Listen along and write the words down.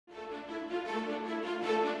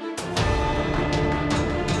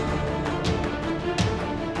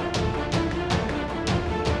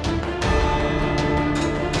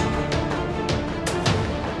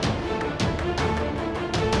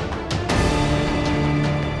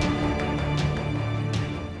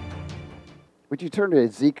Would you turn to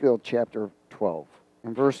Ezekiel chapter 12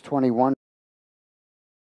 and verse 21?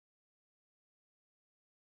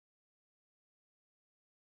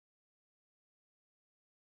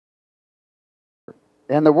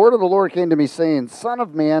 And the word of the Lord came to me, saying, Son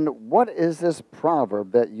of man, what is this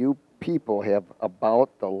proverb that you people have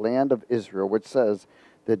about the land of Israel, which says,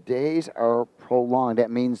 the days are prolonged? That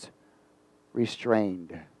means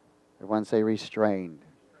restrained. Everyone say restrained.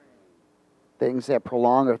 Things that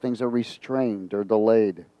prolong are things that are restrained or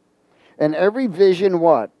delayed. And every vision,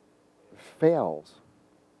 what? Fails.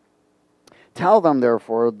 Tell them,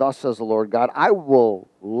 therefore, thus says the Lord God, I will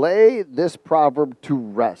lay this proverb to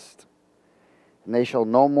rest, and they shall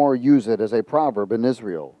no more use it as a proverb in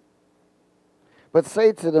Israel. But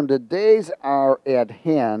say to them, the days are at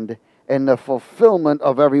hand, and the fulfillment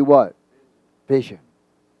of every what? Vision,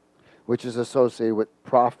 which is associated with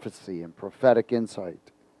prophecy and prophetic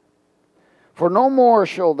insight. For no more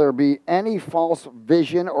shall there be any false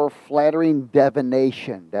vision or flattering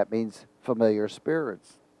divination. That means familiar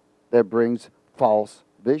spirits that brings false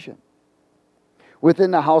vision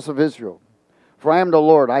within the house of Israel. For I am the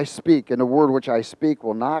Lord, I speak, and the word which I speak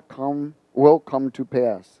will come to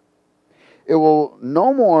pass. It will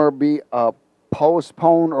no more be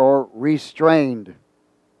postponed or restrained.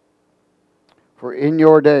 For in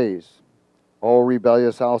your days, O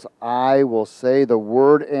rebellious house, I will say the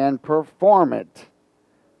word and perform it,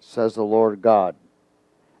 says the Lord God.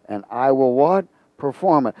 And I will what?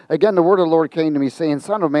 Perform it. Again, the word of the Lord came to me, saying,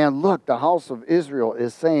 Son of man, look, the house of Israel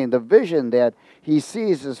is saying the vision that he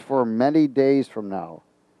sees is for many days from now.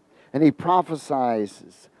 And he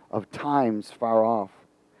prophesies of times far off.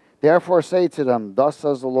 Therefore say to them, thus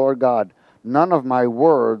says the Lord God, none of my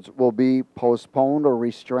words will be postponed or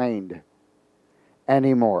restrained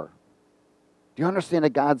anymore. Do you understand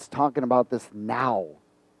that God's talking about this now?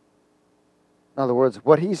 In other words,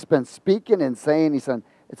 what he's been speaking and saying, he's saying,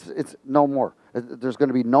 it's no more. There's going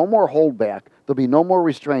to be no more holdback. There'll be no more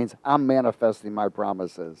restraints. I'm manifesting my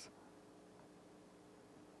promises.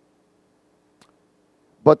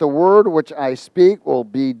 But the word which I speak will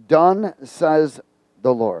be done, says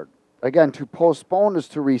the Lord. Again, to postpone is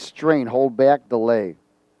to restrain, hold back, delay,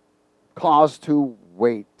 cause to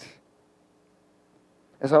wait.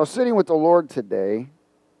 As I was sitting with the Lord today,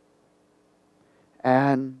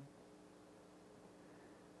 and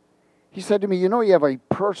he said to me, you know, you have a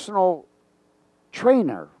personal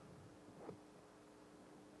trainer.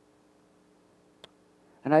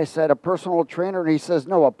 And I said, a personal trainer? And he says,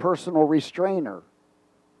 no, a personal restrainer.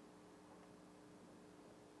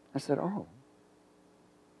 I said, oh.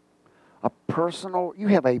 You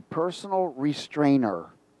have a personal restrainer.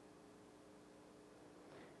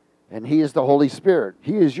 And he is the Holy Spirit.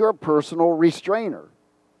 He is your personal restrainer.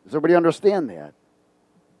 Does everybody understand that?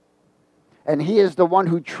 And he is the one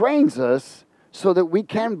who trains us so that we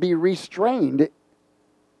can be restrained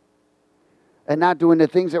and not doing the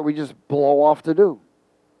things that we just blow off to do.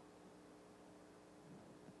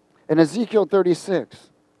 In Ezekiel 36,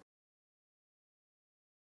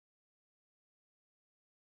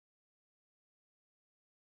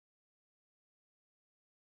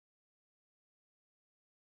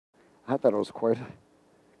 I thought it was quite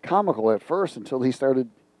comical at first until he started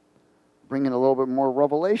bringing a little bit more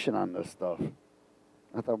revelation on this stuff.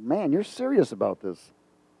 I thought, man, you're serious about this.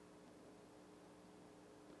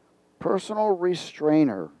 Personal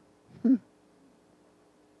restrainer. In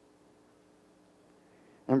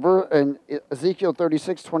Ezekiel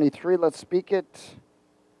 36:23, let's speak it.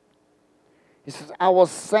 He says, I will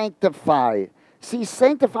sanctify. See,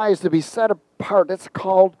 sanctify is to be set apart. That's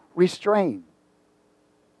called restrain.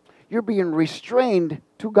 You're being restrained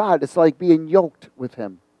to God. It's like being yoked with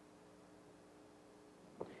him.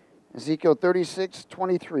 Ezekiel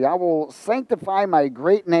 36:23, I will sanctify my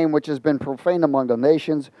great name, which has been profaned among the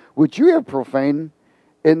nations, which you have profaned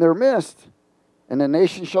in their midst. And the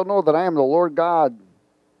nations shall know that I am the Lord God,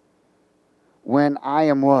 when I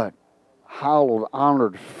am what? Hallowed,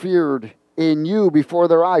 honored, feared in you before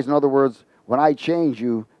their eyes. In other words, when I change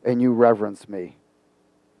you and you reverence me.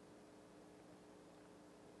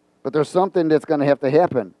 But there's something that's going to have to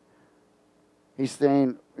happen. He's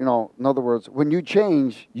saying, in other words, when you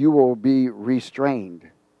change, you will be restrained.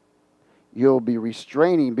 You'll be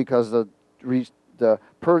restraining because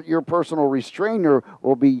your personal restrainer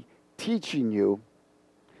will be teaching you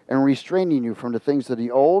and restraining you from the things of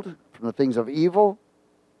the old, from the things of evil.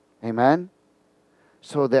 Amen?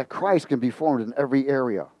 So that Christ can be formed in every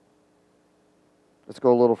area. Let's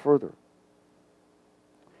go a little further.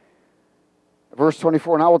 Verse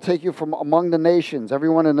 24, and I will take you from among the nations.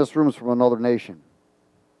 Everyone in this room is from another nation.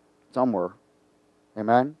 Somewhere.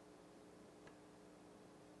 Amen?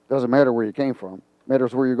 Doesn't matter where you came from.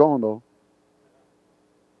 Matters where you're going, though.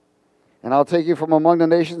 And I'll take you from among the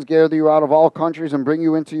nations, gather you out of all countries, and bring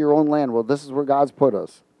you into your own land. Well, this is where God's put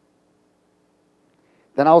us.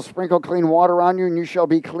 Then I'll sprinkle clean water on you, and you shall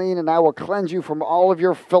be clean, and I will cleanse you from all of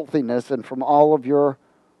your filthiness and from all of your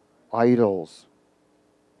idols.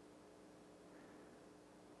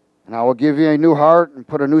 And I will give you a new heart and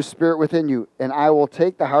put a new spirit within you. And I will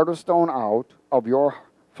take the heart of stone out of your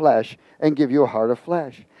flesh and give you a heart of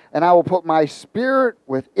flesh. And I will put my spirit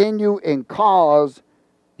within you and cause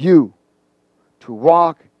you to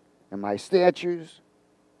walk in my statutes,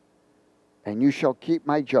 and you shall keep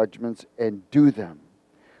my judgments and do them.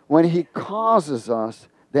 When he causes us,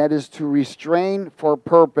 that is to restrain for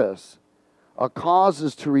purpose. A cause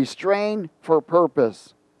is to restrain for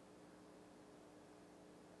purpose.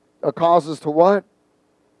 A cause is to what?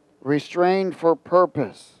 Restrain for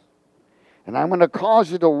purpose. And I'm going to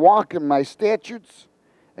cause you to walk in my statutes,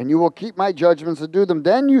 and you will keep my judgments and do them.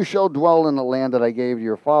 Then you shall dwell in the land that I gave to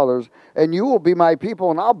your fathers, and you will be my people,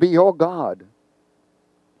 and I'll be your God.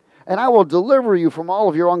 And I will deliver you from all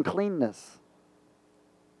of your uncleanness.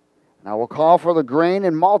 And I will call for the grain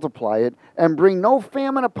and multiply it, and bring no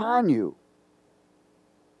famine upon you.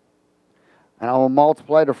 And I will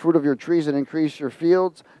multiply the fruit of your trees and increase your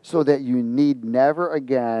fields, so that you need never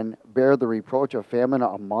again bear the reproach of famine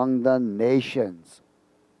among the nations.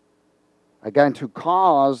 Again, to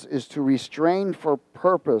cause is to restrain for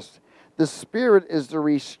purpose. The Spirit is the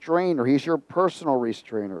restrainer. He's your personal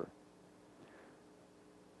restrainer.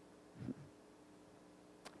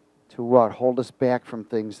 To what? Hold us back from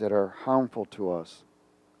things that are harmful to us.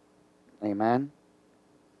 Amen?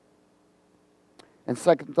 In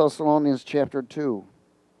 2 Thessalonians chapter 2,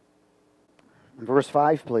 verse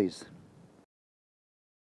 5, please.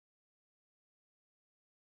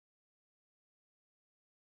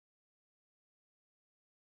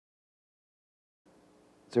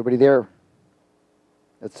 Is everybody there?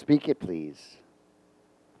 Let's speak it, please.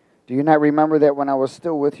 Do you not remember that when I was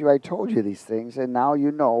still with you, I told you these things, and now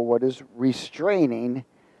you know what is restraining,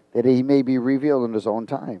 that he may be revealed in his own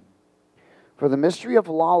time? For the mystery of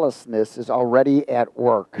lawlessness is already at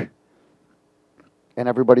work, and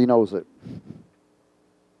everybody knows it.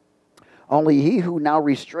 Only he who now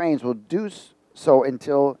restrains will do so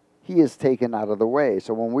until he is taken out of the way.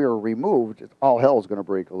 So when we are removed, all hell is going to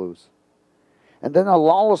break loose. And then the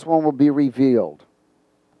lawless one will be revealed,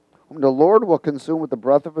 whom the Lord will consume with the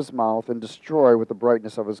breath of his mouth and destroy with the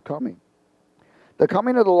brightness of his coming. The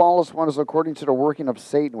coming of the lawless one is according to the working of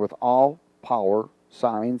Satan with all power,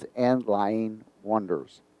 signs, and lying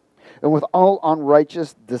wonders, and with all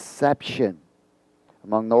unrighteous deception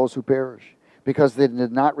among those who perish, because they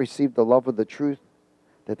did not receive the love of the truth,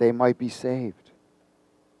 that they might be saved.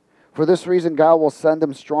 For this reason God will send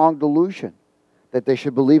them strong delusion, that they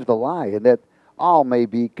should believe the lie, and that all may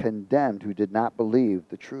be condemned who did not believe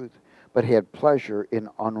the truth, but had pleasure in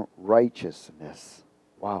unrighteousness.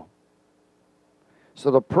 Wow. So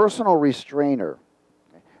the personal restrainer,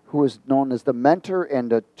 who is known as the mentor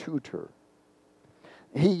and the tutor,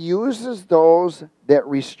 he uses those that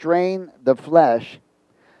restrain the flesh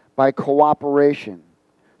by cooperation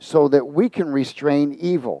so that we can restrain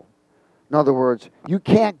evil. In other words, you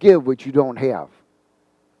can't give what you don't have.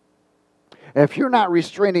 If you're not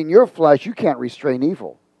restraining your flesh, you can't restrain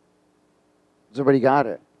evil. Has everybody got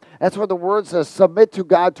it? That's what the word says. Submit to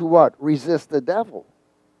God to what? Resist the devil.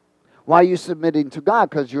 Why are you submitting to God?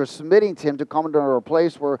 Because you're submitting to him to come into a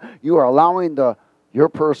place where you are allowing your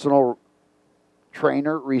personal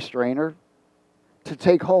trainer, restrainer, to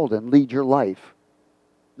take hold and lead your life.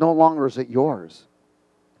 No longer is it yours.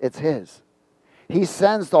 It's his. He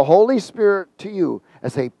sends the Holy Spirit to you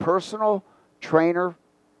as a personal trainer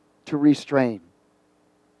to restrain.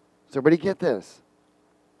 Does everybody get this?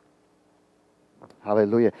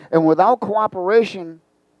 Hallelujah. And without cooperation,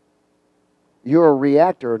 you're a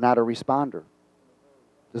reactor, not a responder.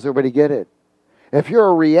 Does everybody get it? If you're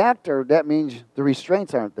a reactor, that means the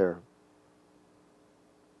restraints aren't there.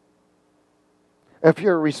 If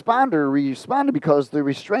you're a responder, you respond because the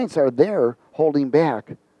restraints are there holding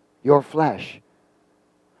back your flesh.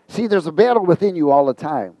 See, there's a battle within you all the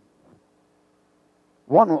time.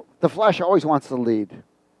 One, the flesh always wants to lead.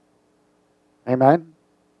 Amen?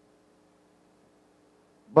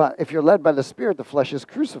 But if you're led by the Spirit, the flesh is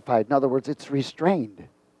crucified. In other words, it's restrained.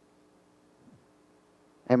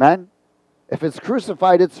 Amen? If it's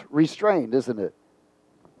crucified, it's restrained, isn't it?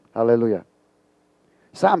 Hallelujah.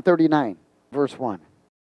 Psalm 39, verse 1.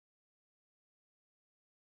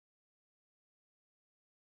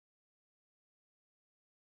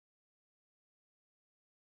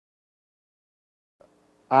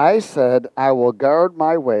 I said, I will guard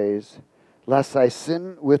my ways, lest I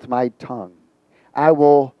sin with my tongue. I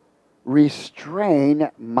will restrain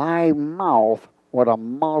my mouth with a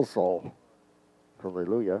muzzle.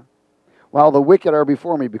 Hallelujah. While the wicked are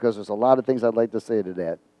before me, because there's a lot of things I'd like to say to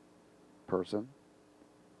that person.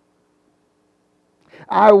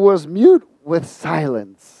 I was mute with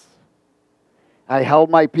silence. I held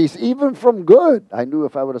my peace, even from good. I knew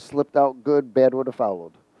if I would have slipped out good, bad would have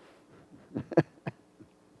followed.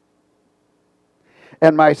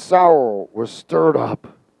 And my sorrow was stirred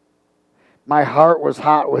up. My heart was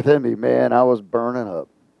hot within me. Man, I was burning up.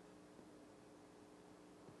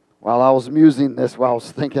 While I was musing this, while I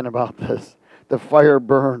was thinking about this, the fire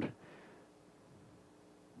burned,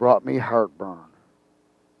 brought me heartburn.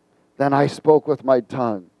 Then I spoke with my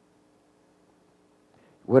tongue.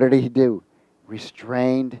 What did he do?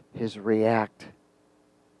 Restrained his react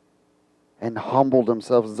and humbled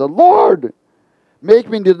himself and said, Lord, make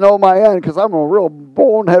me to know my end, because I'm a real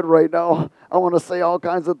bonehead right now. I want to say all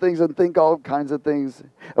kinds of things and think all kinds of things.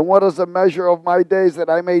 And what is the measure of my days, that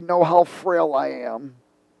I may know how frail I am?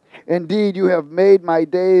 Indeed, you have made my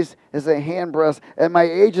days as a handbreadth, and my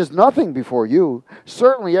age is nothing before you.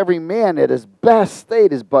 Certainly every man at his best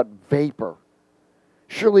state is but vapor.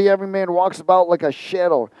 Surely every man walks about like a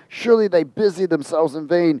shadow. Surely they busy themselves in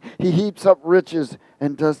vain. He heaps up riches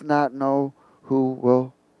and does not know who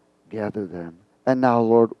will gather them. And now,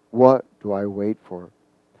 Lord, what do I wait for?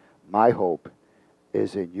 My hope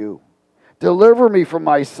is in you. Deliver me from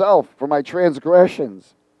myself, from my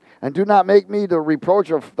transgressions, and do not make me the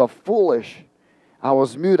reproach of the foolish. I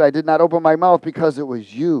was mute. I did not open my mouth because it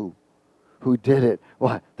was you who did it.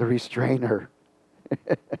 What? The restrainer.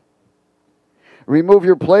 Remove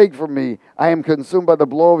your plague from me. I am consumed by the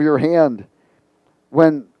blow of your hand.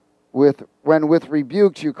 When with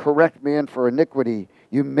rebukes you correct man for iniquity,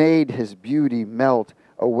 you made his beauty melt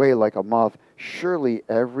away like a moth. Surely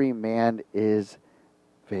every man is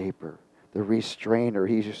vapor. The restrainer.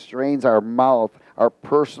 He restrains our mouth, our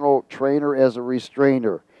personal trainer as a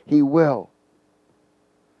restrainer. He will.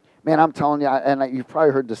 Man, I'm telling you, and you've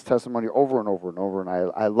probably heard this testimony over and over and over,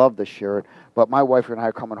 and I love to share it. But my wife and I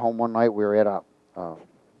are coming home one night. We were at a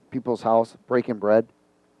people's house breaking bread.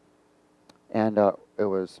 And it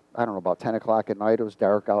was, I don't know, about 10 o'clock at night. It was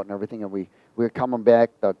dark out and everything. And we were coming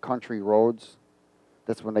back the country roads.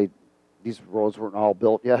 That's when these roads weren't all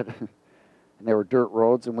built yet. And they were dirt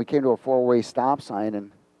roads. And we came to a four-way stop sign,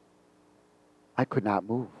 and I could not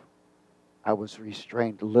move. I was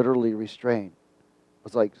restrained, literally restrained. It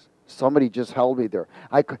was like somebody just held me there.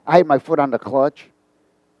 I had my foot on the clutch.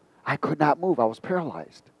 I could not move. I was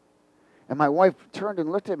paralyzed. And my wife turned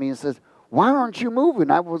and looked at me and says, why aren't you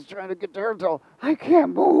moving? I was trying to get to her and tell her, I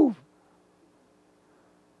can't move.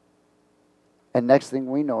 And next thing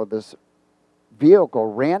we know, this vehicle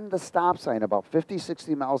ran the stop sign about 50,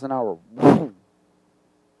 60 miles an hour.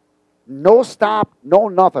 No stop, no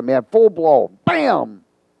nothing, man. Full blow. Bam!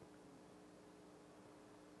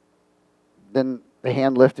 Then the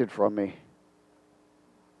hand lifted from me.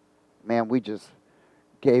 Man, we just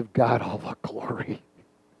gave God all the glory.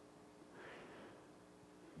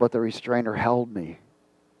 But the restrainer held me.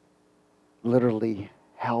 Literally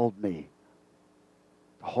held me.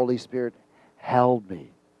 The Holy Spirit held me.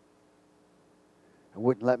 And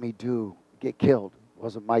wouldn't let me get killed. It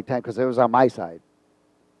wasn't my time, because it was on my side.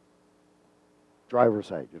 Driver's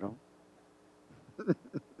side, you know.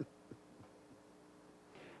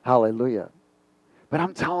 Hallelujah. But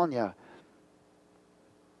I'm telling you,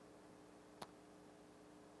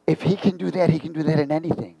 if he can do that, he can do that in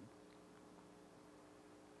anything.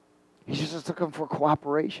 He's just looking for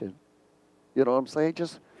cooperation. You know what I'm saying?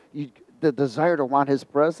 Just the desire to want his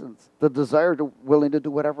presence. The desire to willing to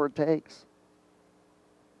do whatever it takes.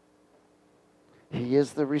 He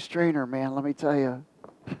is the restrainer, man, let me tell you.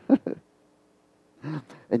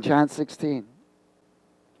 In John 16,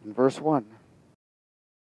 in verse 1.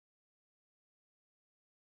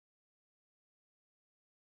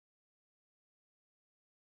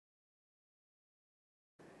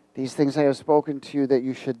 These things I have spoken to you, that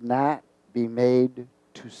you should not be made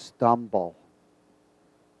to stumble.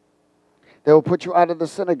 They will put you out of the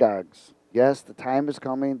synagogues. Yes, the time is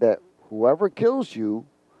coming that whoever kills you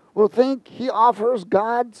will think he offers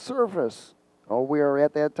God service. Oh, we are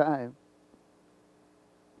at that time.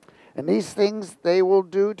 And these things they will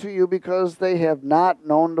do to you because they have not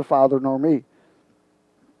known the Father nor me.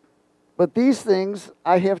 But these things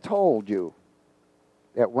I have told you,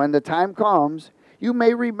 that when the time comes, you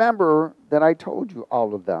may remember that I told you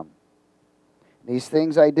all of them. These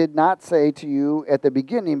things I did not say to you at the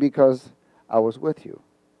beginning because I was with you.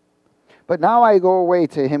 But now I go away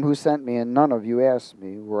to him who sent me, and none of you ask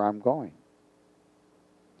me where I'm going.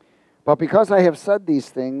 But because I have said these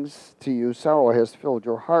things to you, sorrow has filled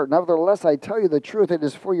your heart. Nevertheless, I tell you the truth, it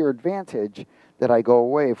is for your advantage that I go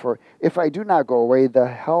away. For if I do not go away, the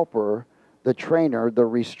helper, the trainer, the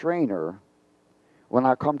restrainer will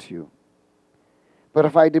not come to you. But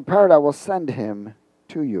if I depart, I will send him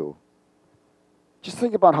to you. Just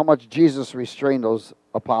think about how much Jesus restrained those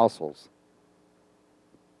apostles.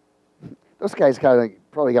 Those guys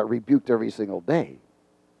probably got rebuked every single day.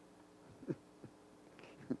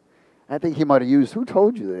 I think he might have used, who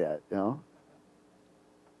told you that, you know?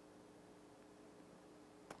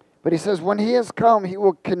 But he says, when he has come, he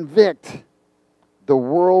will convict the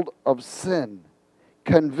world of sin.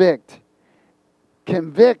 Convict.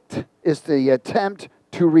 Convict is the attempt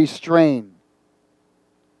to restrain.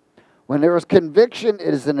 When there is conviction,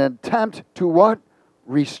 it is an attempt to what?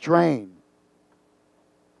 Restrain.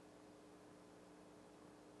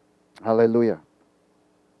 Hallelujah.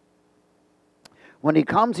 When he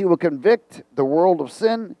comes, he will convict the world of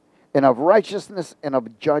sin and of righteousness and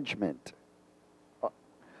of judgment.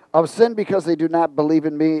 Of sin because they do not believe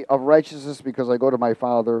in me. Of righteousness because I go to my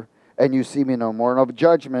Father and you see me no more. And of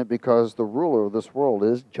judgment because the ruler of this world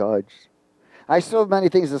is judged. I still have many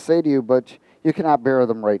things to say to you, but you cannot bear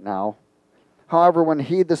them right now. However, when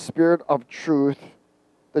he, the Spirit of truth,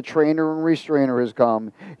 the trainer and restrainer, has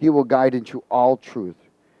come, he will guide into all truth.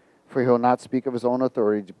 For he will not speak of his own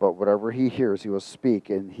authority, but whatever he hears, he will speak,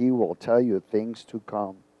 and he will tell you things to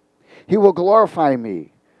come. He will glorify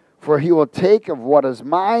me, for he will take of what is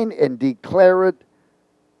mine and declare it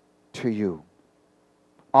to you.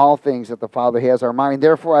 All things that the Father has are mine.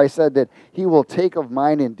 Therefore I said that he will take of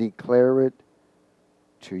mine and declare it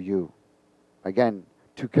to you. Again,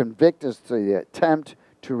 to convict is the attempt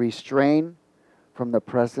to restrain from the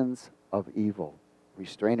presence of evil.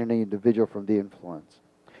 Restrain an individual from the influence.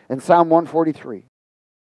 In Psalm 143.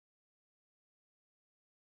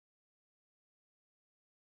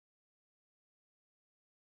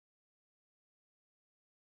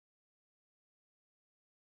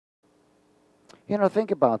 You know,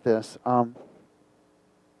 think about this.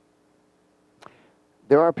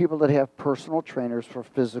 There are people that have personal trainers for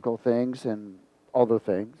physical things and other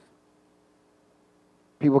things.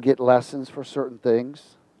 People get lessons for certain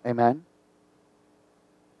things. Amen.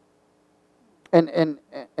 And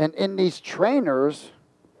in these trainers,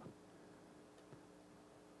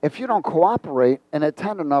 if you don't cooperate and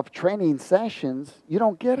attend enough training sessions, you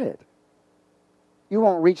don't get it. You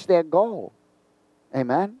won't reach that goal.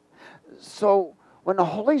 Amen? So when the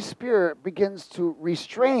Holy Spirit begins to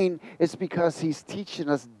restrain, it's because he's teaching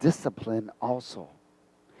us discipline also.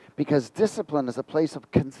 Because discipline is a place of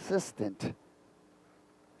consistent.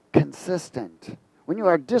 When you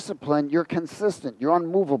are disciplined, you're consistent. You're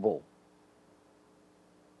unmovable.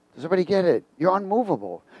 Does everybody get it? You're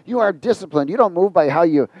unmovable. You are disciplined. You don't move by how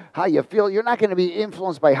you feel. You're not going to be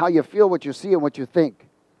influenced by how you feel, what you see, and what you think.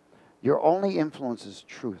 Your only influence is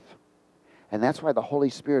truth. And that's why the Holy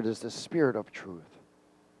Spirit is the Spirit of truth.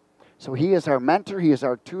 So he is our mentor. He is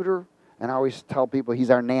our tutor. And I always tell people he's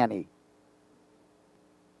our nanny.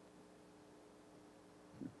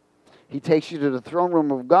 He takes you to the throne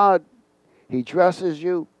room of God. He dresses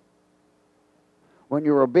you. When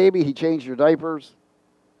you were a baby, he changed your diapers.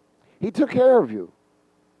 He took care of you.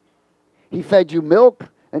 He fed you milk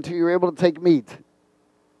until you were able to take meat.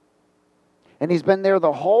 And he's been there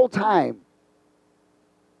the whole time.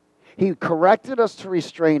 He corrected us to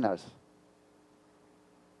restrain us.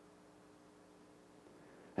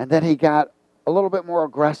 And then he got a little bit more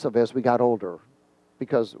aggressive as we got older,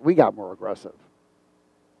 because we got more aggressive.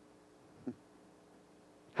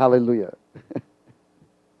 Hallelujah.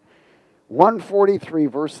 143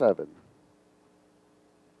 verse 7.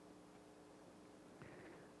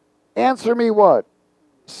 Answer me what?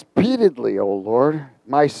 Speedily, O Lord,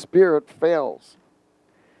 my spirit fails.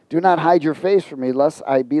 Do not hide your face from me, lest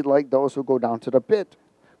I be like those who go down to the pit.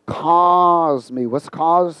 Cause me. What's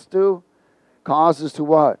cause do? Cause is to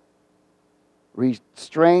what?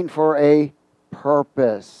 Restrain for a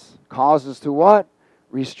purpose. Cause is to what?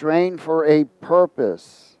 Restrain for a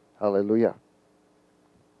purpose. Hallelujah.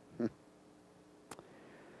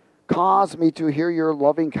 Cause me to hear your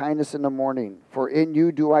loving kindness in the morning, for in you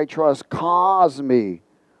do I trust. Cause me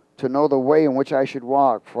to know the way in which I should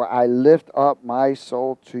walk, for I lift up my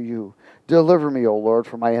soul to you. Deliver me, O Lord,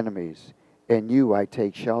 from my enemies. In you I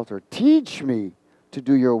take shelter. Teach me to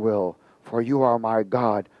do your will, for you are my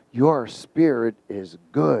God. Your spirit is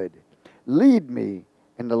good. Lead me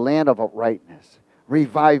in the land of uprightness.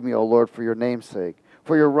 Revive me, O Lord, for your name's sake,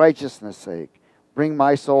 for your righteousness' sake. Bring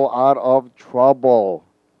my soul out of trouble.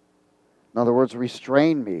 In other words,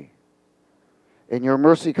 restrain me. In your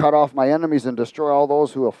mercy, cut off my enemies and destroy all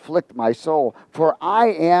those who afflict my soul. For I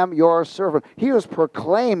am your servant. He was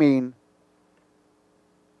proclaiming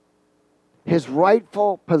his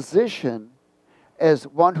rightful position as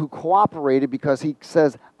one who cooperated, because he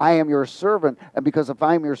says, I am your servant. And because if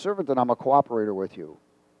I am your servant, then I'm a cooperator with you.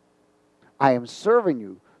 I am serving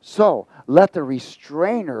you. So let the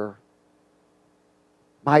restrainer,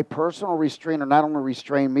 my personal restrainer, not only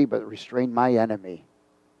restrain me, but restrain my enemy.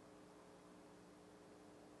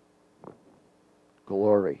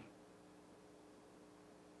 Glory.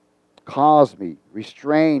 Cause me,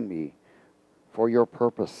 restrain me for your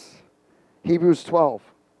purpose. Hebrews 12,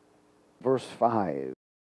 verse 5.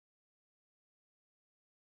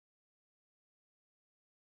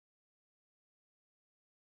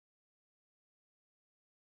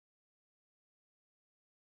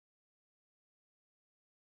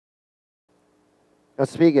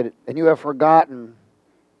 Let's speak it. And you have forgotten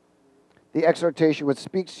the exhortation which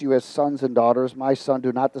speaks to you as sons and daughters. My son,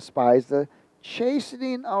 do not despise the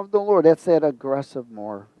chastening of the Lord. That's that aggressive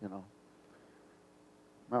more,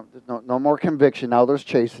 No more conviction. Now there's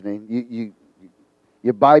chastening.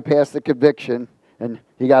 You bypass the conviction, and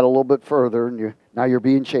you got a little bit further, and now you're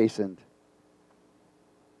being chastened.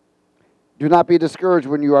 Do not be discouraged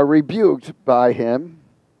when you are rebuked by him.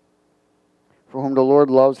 For whom the Lord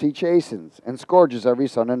loves, he chastens, and scourges every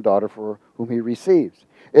son and daughter for whom he receives.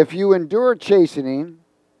 If you endure chastening,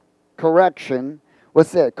 correction,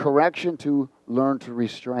 what's that? Correction to learn to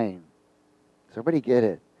restrain. Does everybody get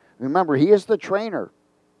it? Remember, he is the trainer.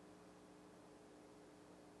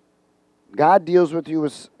 God deals with you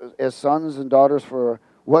as sons and daughters, for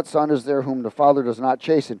what son is there whom the Father does not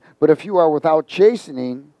chasten? But if you are without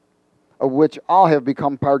chastening, of which all have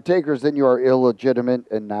become partakers, then you are illegitimate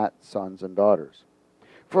and not sons and daughters.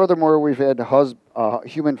 Furthermore, we've had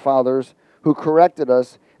human fathers who corrected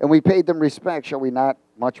us, and we paid them respect. Shall we not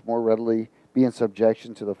much more readily be in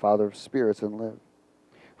subjection to the Father of spirits and live?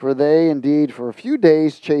 For they indeed for a few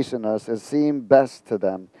days chasten us as seemed best to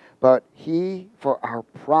them, but he for our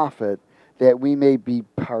profit, that we may be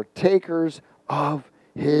partakers of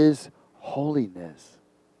his holiness.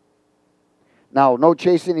 Now, no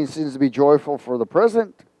chastening seems to be joyful for the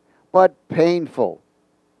present, but painful.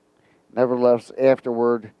 Nevertheless,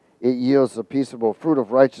 afterward, it yields the peaceable fruit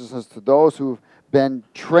of righteousness to those who've been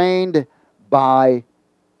trained by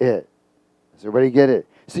it. Does everybody get it?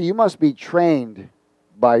 See, you must be trained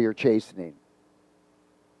by your chastening.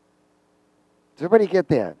 Does everybody get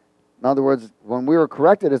that? In other words, when we were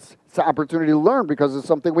corrected, it's an opportunity to learn because it's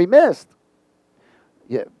something we missed.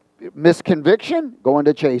 Yeah, misconviction, go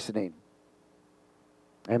into chastening.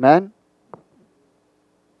 Amen?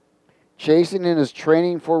 Chastening is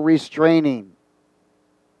training for restraining.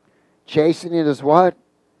 Chastening is what?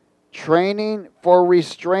 Training for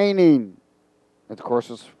restraining. And of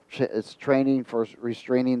course, it's training for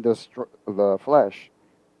restraining the flesh.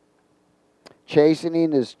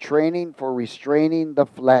 Chastening is training for restraining the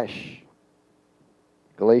flesh.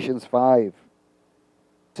 Galatians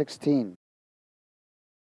 5:16.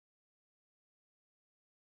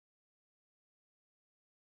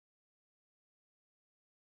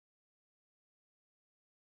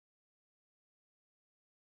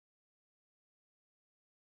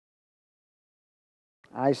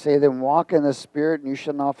 I say then, walk in the Spirit, and you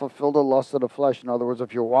shall not fulfill the lust of the flesh. In other words,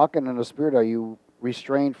 if you're walking in the Spirit, are you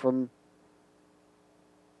restrained from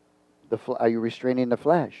are you restraining the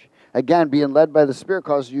flesh? Again, being led by the Spirit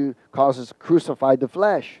causes crucified the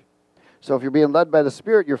flesh. So if you're being led by the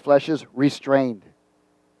Spirit, your flesh is restrained.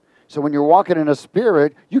 So when you're walking in the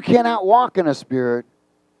Spirit, you cannot walk in the Spirit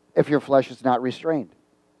if your flesh is not restrained.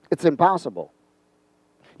 It's impossible.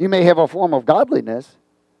 You may have a form of godliness,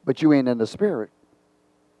 but you ain't in the Spirit.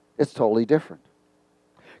 It's totally different.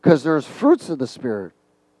 Because there's fruits of the Spirit.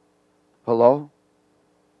 Hello?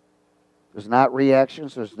 There's not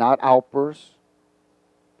reactions. There's not outbursts.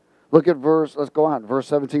 Look at let's go on. Verse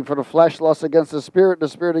 17. For the flesh lusts against the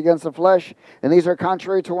Spirit against the flesh. And these are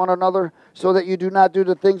contrary to one another, so that you do not do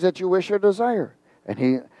the things that you wish or desire.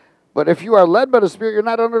 But if you are led by the Spirit, you're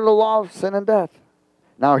not under the law of sin and death.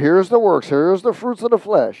 Now here's the works. Here's the fruits of the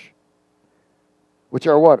flesh. Which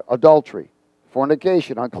are what? Adultery,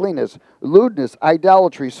 fornication, uncleanness, lewdness,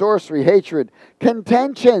 idolatry, sorcery, hatred,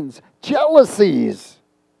 contentions, jealousies,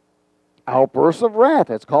 outbursts of wrath.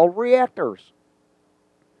 That's called reactors.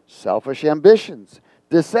 Selfish ambitions,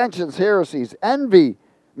 dissensions, heresies, envy,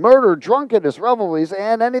 murder, drunkenness, revelries,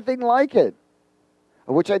 and anything like it.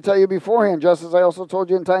 Which I tell you beforehand, just as I also told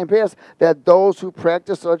you in time past, that those who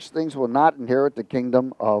practice such things will not inherit the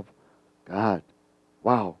kingdom of God.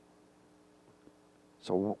 Wow.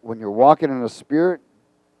 So when you're walking in the Spirit,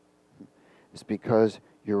 it's because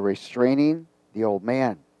you're restraining the old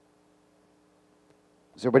man.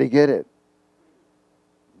 Does everybody get it?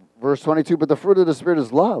 Verse 22, but the fruit of the Spirit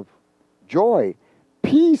is love, joy,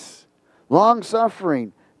 peace,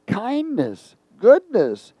 long-suffering, kindness,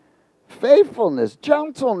 goodness, faithfulness,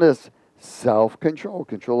 gentleness, self-control,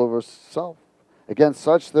 control over self. Against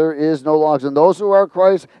such there is no laws. And those who are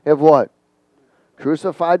Christ have what?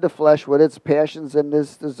 Crucified the flesh with its passions and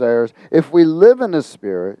its desires. If we live in the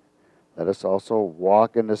Spirit, let us also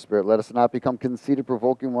walk in the Spirit. Let us not become conceited,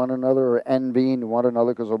 provoking one another, or envying one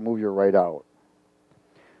another, because we'll move you right out.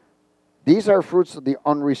 These are fruits of the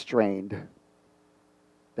unrestrained,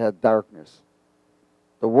 that darkness.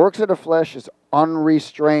 The works of the flesh is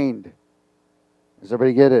unrestrained. Does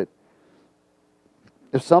everybody get it?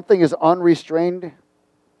 If something is unrestrained,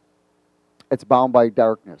 it's bound by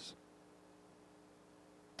darkness.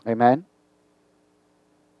 Amen?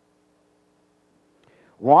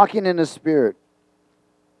 Walking in the Spirit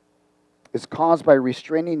is caused by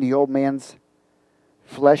restraining the old man's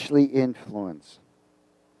fleshly influence.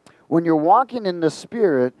 When you're walking in the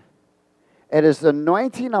Spirit, it is the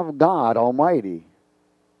anointing of God Almighty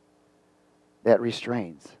that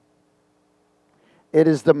restrains. It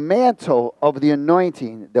is the mantle of the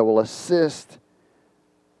anointing that will assist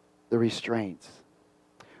the restraints.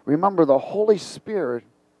 Remember, the Holy Spirit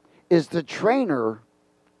is the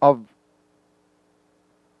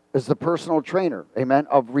personal trainer, amen,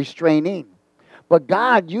 of restraining. But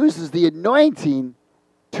God uses the anointing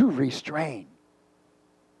to restrain.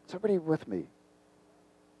 Is everybody with me?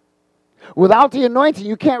 Without the anointing,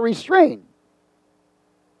 you can't restrain.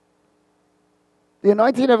 The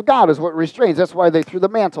anointing of God is what restrains. That's why they threw the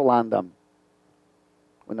mantle on them.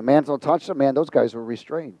 When the mantle touched them, man, those guys were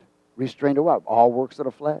restrained. Restrained to what? All works of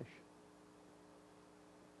the flesh.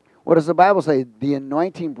 What does the Bible say? The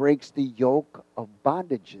anointing breaks the yoke of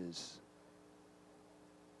bondages.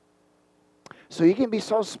 So you can be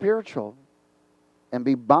so spiritual and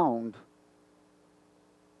be bound.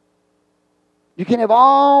 You can have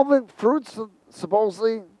all the fruits,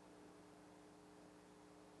 supposedly,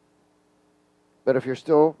 but if you're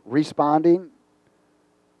still responding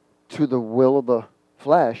to the will of the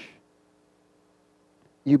flesh,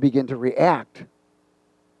 you begin to react.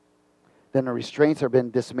 Then the restraints are being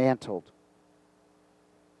dismantled.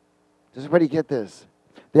 Does everybody get this?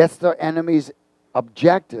 That's the enemy's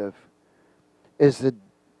objective, is to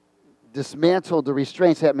dismantle the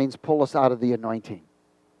restraints. That means pull us out of the anointing.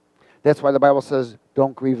 That's why the Bible says,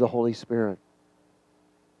 don't grieve the Holy Spirit.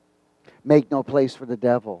 Make no place for the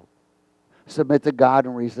devil. Submit to God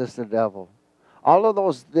and resist the devil. All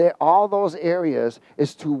those areas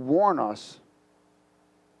is to warn us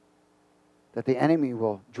that the enemy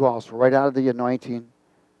will draw us right out of the anointing,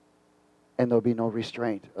 and there'll be no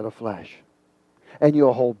restraint of the flesh. And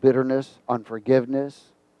you'll hold bitterness,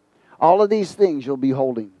 unforgiveness. All of these things you'll be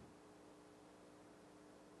holding.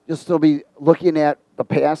 You'll still be looking at the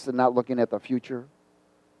past and not looking at the future.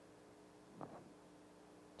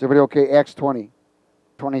 Is everybody okay? Acts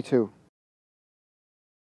 20:22.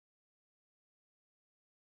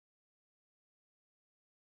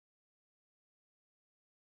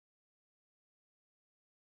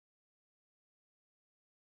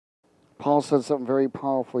 Paul said something very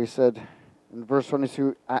powerful. He said in verse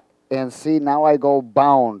 22, and see, now I go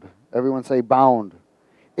bound. Everyone say bound.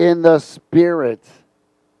 In the Spirit.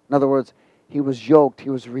 In other words, he was yoked.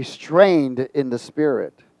 He was restrained in the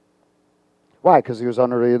Spirit. Why? Because he was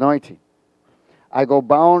under the anointing. I go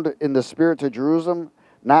bound in the Spirit to Jerusalem,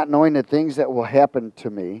 not knowing the things that will happen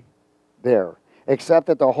to me there, except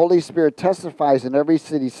that the Holy Spirit testifies in every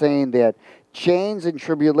city, saying that chains and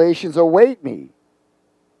tribulations await me.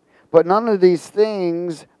 But none of these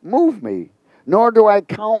things move me, nor do I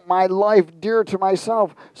count my life dear to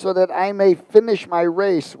myself, so that I may finish my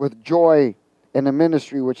race with joy in the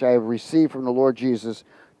ministry which I have received from the Lord Jesus,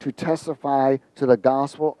 to testify to the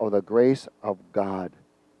gospel of the grace of God.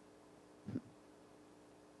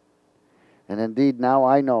 And indeed, now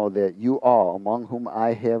I know that you all, among whom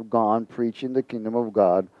I have gone preaching the kingdom of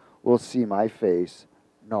God, will see my face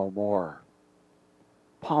no more.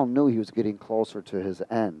 Paul knew he was getting closer to his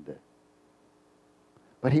end.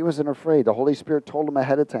 But he wasn't afraid. The Holy Spirit told him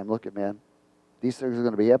ahead of time, look at man, these things are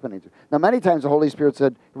going to be happening. Now, many times the Holy Spirit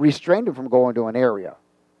said, restrained him from going to an area.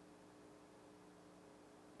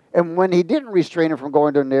 And when he didn't restrain him from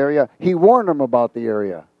going to an area, he warned him about the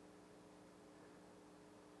area.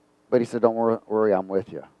 But he said, don't worry, I'm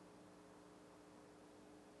with you.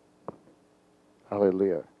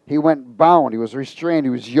 Hallelujah. He went bound. He was restrained.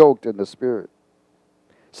 He was yoked in the Spirit.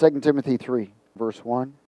 2 Timothy 3, verse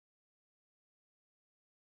 1.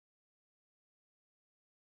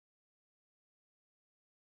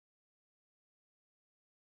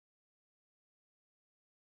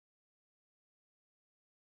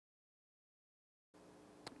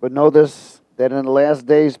 But know this, that in the last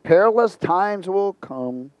days perilous times will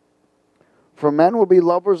come. For men will be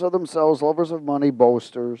lovers of themselves, lovers of money,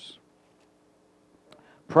 boasters,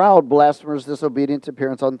 proud, blasphemers, disobedient to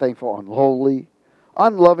parents, unthankful, unholy,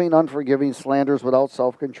 unloving, unforgiving, slanderers, without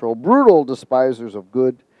self-control, brutal, despisers of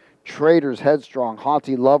good, traitors, headstrong,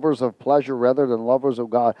 haughty, lovers of pleasure rather than lovers of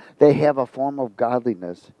God. They have a form of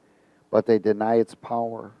godliness, but they deny its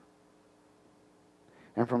power.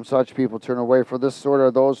 And from such people turn away. For this sort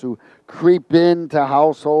are those who creep into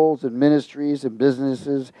households and ministries and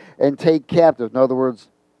businesses and take captive. In other words,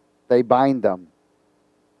 they bind them.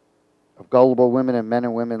 Of gullible women and men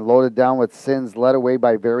and women, loaded down with sins, led away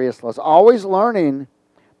by various lusts, always learning,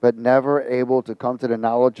 but never able to come to the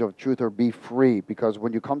knowledge of truth or be free. Because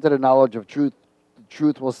when you come to the knowledge of truth, the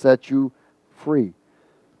truth will set you free.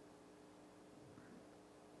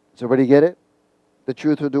 Does everybody get it? The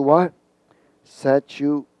truth will do what? Set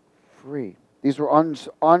you free. These were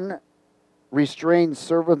unrestrained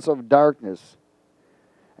servants of darkness,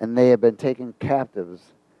 and they have been taken captives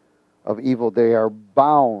of evil. They are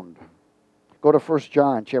bound. Go to 1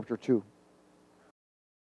 John chapter 2.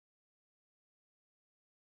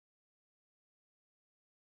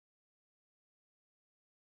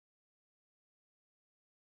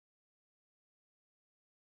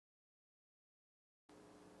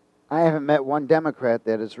 I haven't met one Democrat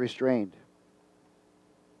that is restrained.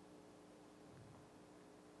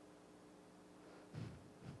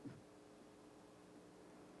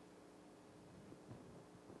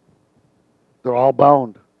 They're all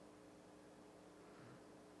bound.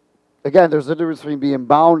 Again, there's a difference between being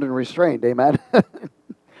bound and restrained. Amen?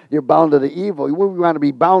 You're bound to the evil. We want to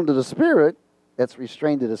be bound to the Spirit. That's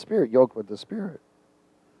restrained to the Spirit, yoked with the Spirit.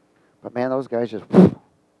 But man, those guys just...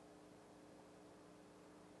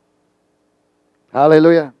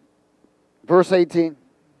 Hallelujah. Verse 18.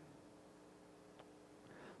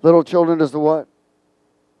 Little children is the what?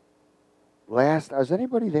 Last. Is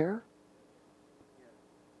anybody there?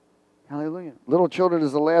 Hallelujah. Little children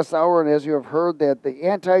is the last hour, and as you have heard that the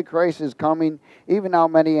Antichrist is coming, even now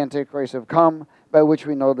many Antichrists have come, by which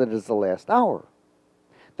we know that it is the last hour.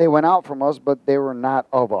 They went out from us, but they were not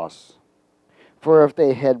of us. For if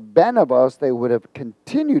they had been of us, they would have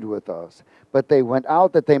continued with us. But they went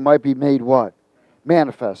out that they might be made what?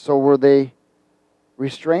 Manifest. So were they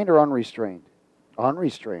restrained or unrestrained?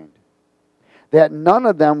 Unrestrained. That none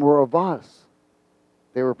of them were of us.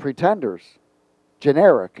 They were pretenders.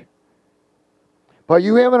 Generic. But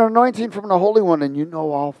you have an anointing from the Holy One, and you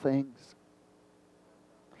know all things.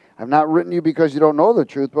 I've not written you because you don't know the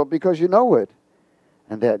truth, but because you know it.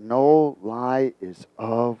 And that no lie is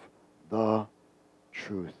of the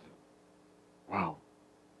truth. Wow.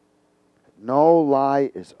 No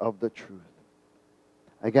lie is of the truth.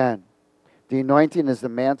 Again, the anointing is the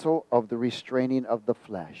mantle of the restraining of the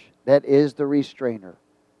flesh. That is the restrainer,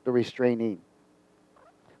 the restraining.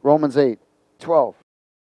 Romans 8:12.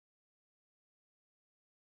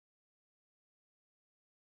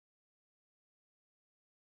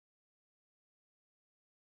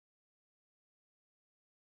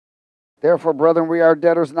 Therefore, brethren, we are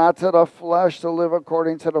debtors not to the flesh to live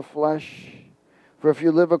according to the flesh. For if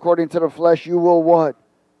you live according to the flesh, you will what?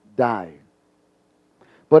 Die.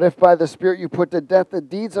 But if by the Spirit you put to death the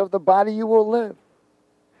deeds of the body, you will live.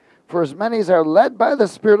 For as many as are led by the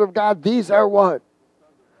Spirit of God, these are what?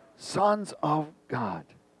 Sons of God.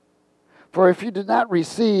 For if you did not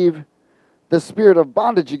receive the spirit of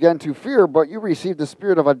bondage again to fear, but you received the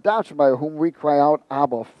spirit of adoption by whom we cry out,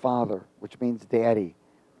 Abba, Father, which means Daddy.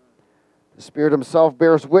 The Spirit Himself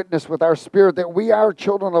bears witness with our spirit that we are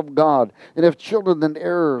children of God, and if children, then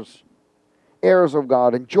heirs, heirs of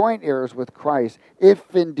God, and joint heirs with Christ,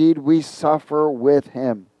 if indeed we suffer with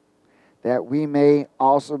Him, that we may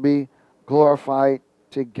also be glorified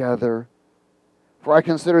together. For I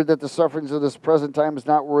consider that the sufferings of this present time is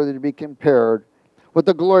not worthy to be compared with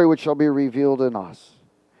the glory which shall be revealed in us.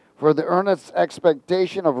 For the earnest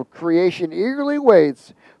expectation of creation eagerly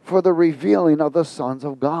waits for the revealing of the sons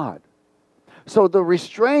of God. So the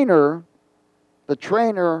restrainer, the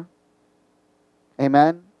trainer,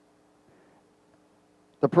 amen,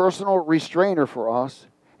 the personal restrainer for us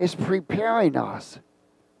is preparing us.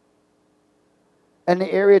 And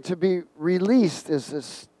the area to be released is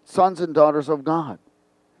this sons and daughters of God.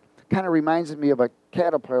 Kind of reminds me of a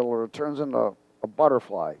caterpillar that turns into a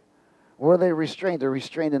butterfly. Where are they restrained? They're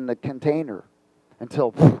restrained in the container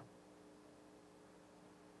until,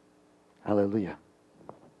 hallelujah.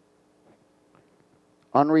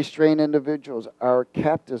 Unrestrained individuals are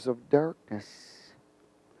captives of darkness.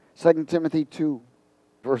 2 Timothy 2,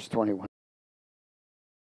 verse 21.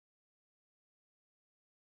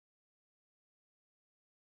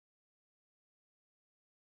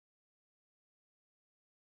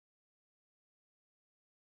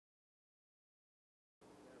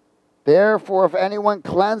 Therefore, if anyone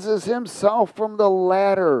cleanses himself from the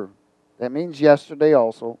latter, that means yesterday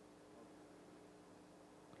also,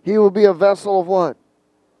 he will be a vessel of what?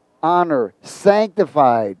 Honor,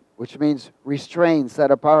 sanctified, which means restrained,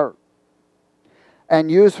 set apart, and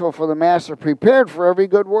useful for the master, prepared for every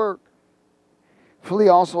good work. Flee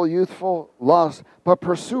also youthful lust, but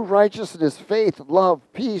pursue righteousness, faith, love,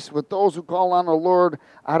 peace with those who call on the Lord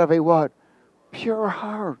out of a what? Pure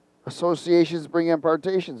heart. Associations bring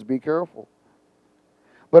impartations. Be careful.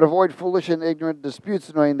 But avoid foolish and ignorant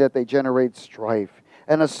disputes, knowing that they generate strife.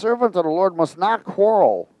 And a servant of the Lord must not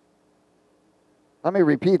quarrel. Let me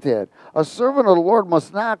repeat that. A servant of the Lord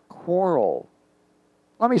must not quarrel.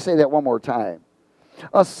 Let me say that one more time.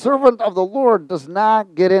 A servant of the Lord does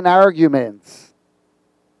not get in arguments.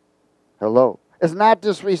 Hello. Is not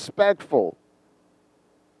disrespectful,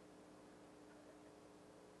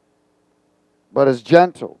 but is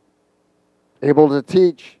gentle, able to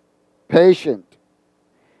teach, patient,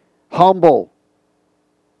 humble,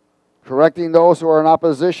 correcting those who are in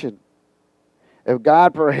opposition. If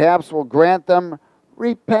God perhaps will grant them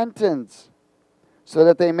repentance, so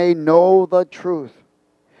that they may know the truth,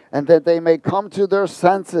 and that they may come to their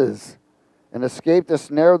senses and escape the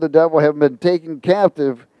snare of the devil, having been taken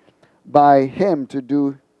captive by him to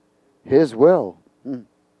do his will.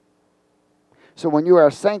 So when you are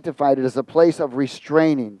sanctified, it is a place of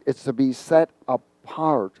restraining. It's to be set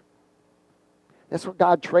apart. That's where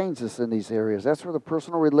God trains us in these areas. That's where the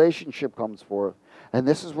personal relationship comes forth. And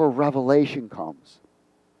this is where revelation comes.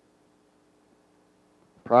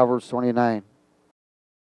 Proverbs 29.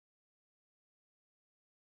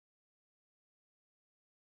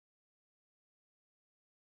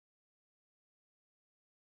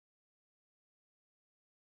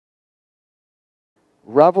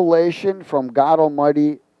 Revelation from God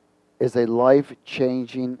Almighty is a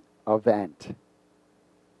life-changing event.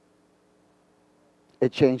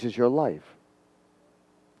 It changes your life.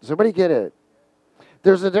 Does everybody get it?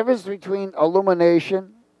 There's a difference between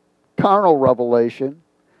illumination, carnal revelation,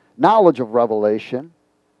 knowledge of revelation.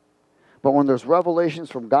 But when there's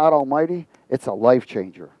revelations from God Almighty, it's a life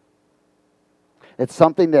changer. It's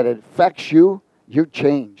something that affects you. You're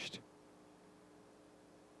changed.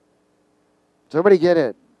 Does everybody get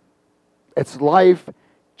it? It's life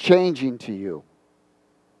changing to you.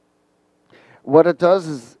 What it does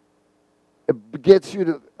is it gets you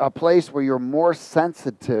to a place where you're more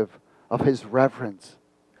sensitive of His reverence,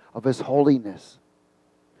 of His holiness,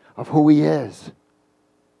 of who He is.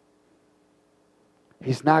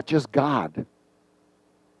 He's not just God.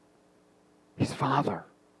 He's Father.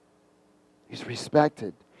 He's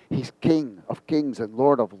respected. He's King of kings and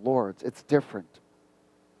Lord of lords. It's different.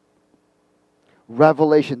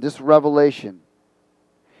 Revelation, this revelation,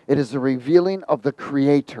 it is a revealing of the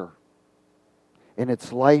Creator, and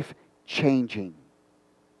it's life-changing.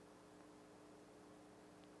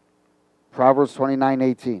 Proverbs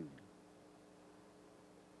 29:18.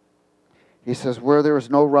 He says, where there is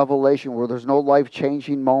no revelation, where there's no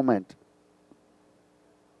life-changing moment,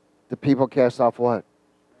 the people cast off what?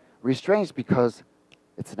 Restraints, because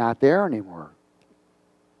it's not there anymore.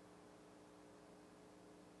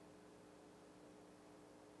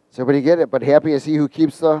 Does everybody get it? But happy is he who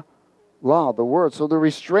keeps the law, the word. So the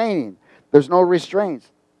restraining, there's no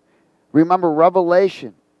restraints. Remember,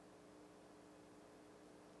 revelation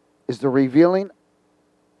is the revealing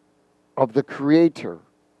of the Creator,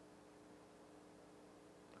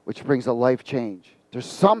 which brings a life change. There's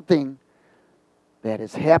something that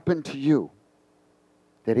has happened to you,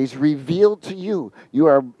 that He's revealed to you.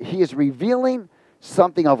 He is revealing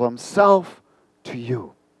something of Himself to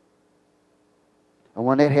you. And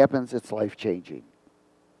when that happens, it's life-changing.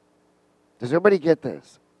 Does everybody get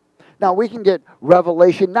this? Now, we can get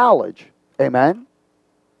revelation knowledge. Amen?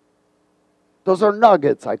 Those are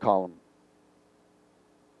nuggets, I call them.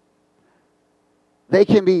 They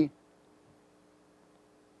can be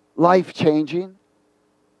life-changing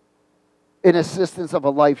in assistance of a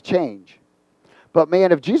life change. But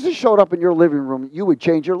man, if Jesus showed up in your living room, you would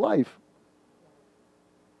change your life.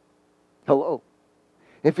 Hello?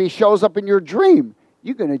 If He shows up in your dream,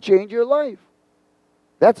 you're going to change your life.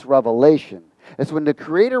 That's revelation. It's when the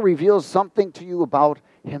Creator reveals something to you about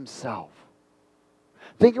Himself.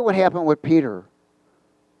 Think of what happened with Peter.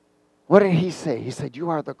 What did he say? He said, you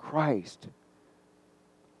are the Christ.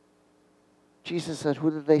 Jesus said, who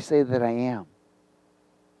did they say that I am?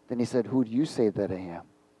 Then He said, who do you say that I am?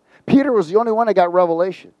 Peter was the only one that got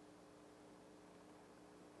revelation.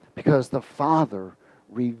 Because the Father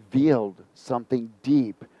revealed something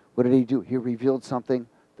deep. What did He do? He revealed something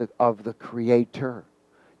of the Creator.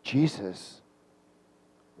 Jesus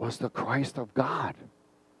was the Christ of God.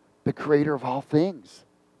 the creator of all things.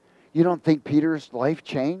 You don't think Peter's life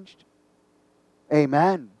changed?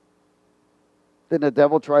 Amen. Then the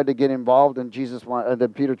devil tried to get involved, and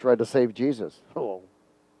then Peter tried to save Jesus. Oh.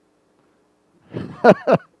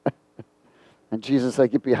 And Jesus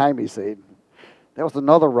said, "Get behind me, Satan." That was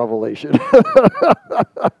another revelation.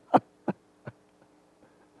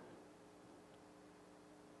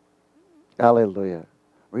 Hallelujah.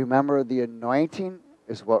 Remember, the anointing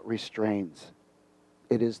is what restrains.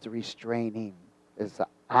 It is the restraining. It's the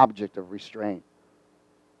object of restraint.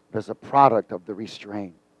 It's a product of the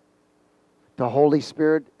restraint. The Holy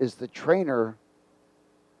Spirit is the trainer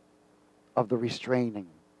of the restraining.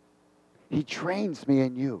 He trains me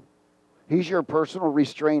and you. He's your personal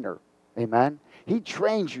restrainer. Amen? He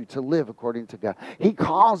trains you to live according to God. He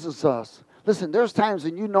causes us. Listen, there's times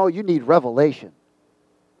when you know you need revelation.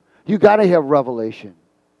 You got to have revelation.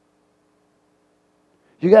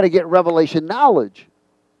 You got to get revelation knowledge.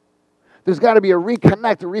 There's got to be a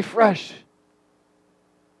reconnect, a refresh.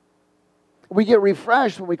 We get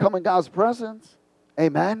refreshed when we come in God's presence.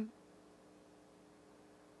 Amen?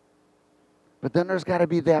 But then there's got to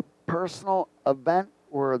be that personal event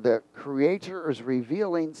where the Creator is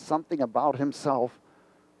revealing something about Himself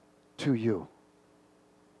to you.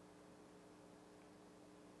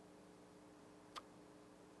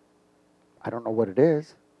 I don't know what it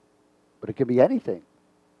is, but it could be anything.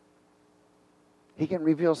 He can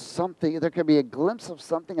reveal something. There could be a glimpse of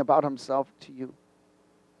something about Himself to you.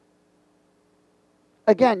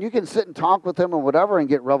 Again, you can sit and talk with Him and whatever and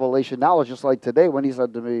get revelation knowledge, just like today when He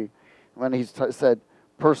said to me, when He said,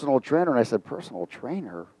 personal trainer, and I said, personal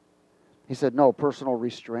trainer? He said, no, personal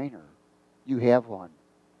restrainer. You have one.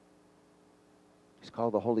 He's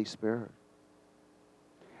called the Holy Spirit.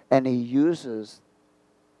 And He uses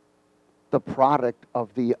the product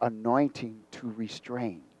of the anointing to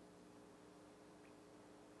restrain.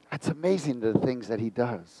 It's amazing the things that He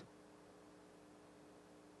does.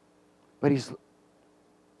 But He's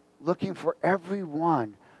looking for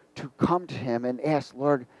everyone to come to Him and ask,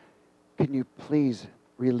 Lord, can you please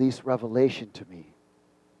release revelation to me?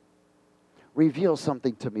 Reveal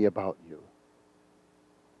something to me about you.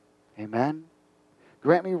 Amen?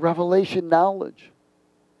 Grant me revelation knowledge.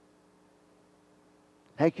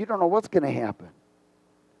 Heck, you don't know what's going to happen.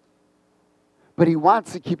 But He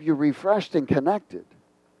wants to keep you refreshed and connected.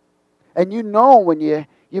 And you know when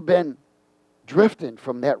you've been drifting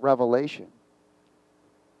from that revelation.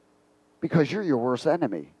 Because you're your worst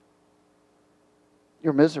enemy.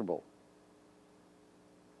 You're miserable.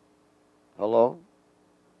 Hello?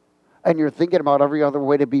 And you're thinking about every other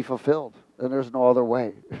way to be fulfilled. And there's no other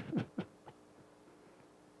way.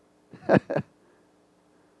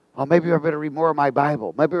 Oh, maybe I better read more of my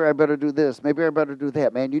Bible. Maybe I better do this. Maybe I better do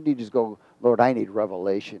that. Man, you need to just go, Lord, I need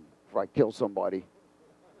revelation before I kill somebody.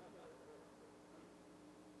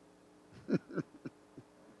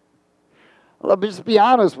 Let me just be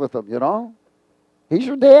honest with him, you know. He's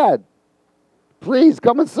your dad. Please,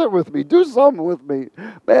 come and sit with me. Do something with me.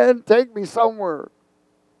 Man, take me somewhere.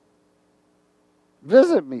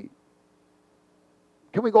 Visit me.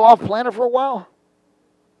 Can we go off planet for a while?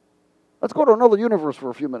 Let's go to another universe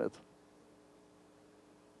for a few minutes.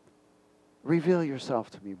 Reveal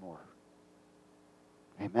yourself to me more.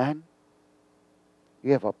 Amen?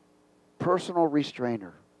 You have a personal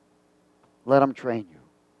restrainer. Let Him train you.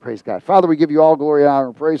 Praise God. Father, we give you all glory, honor,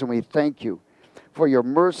 and praise, and we thank you for your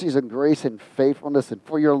mercies and grace and faithfulness and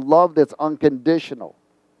for your love that's unconditional.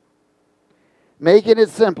 Making it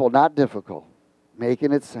simple, not difficult.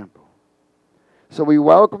 Making it simple. So we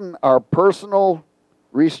welcome our personal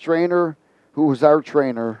restrainer, who is our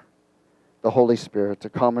trainer, the Holy Spirit, to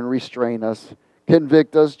come and restrain us,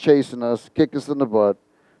 convict us, chasten us, kick us in the butt.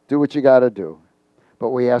 Do what you got to do. But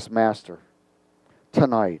we ask, Master,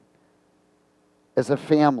 tonight, as a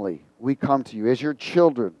family, we come to you. As your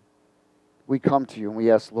children, we come to you and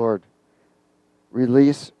we ask, Lord,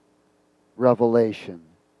 release revelation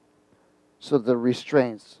so the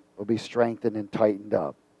restraints will be strengthened and tightened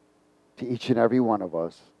up to each and every one of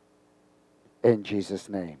us. In Jesus'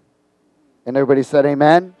 name. And everybody said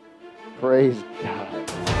amen? Praise God.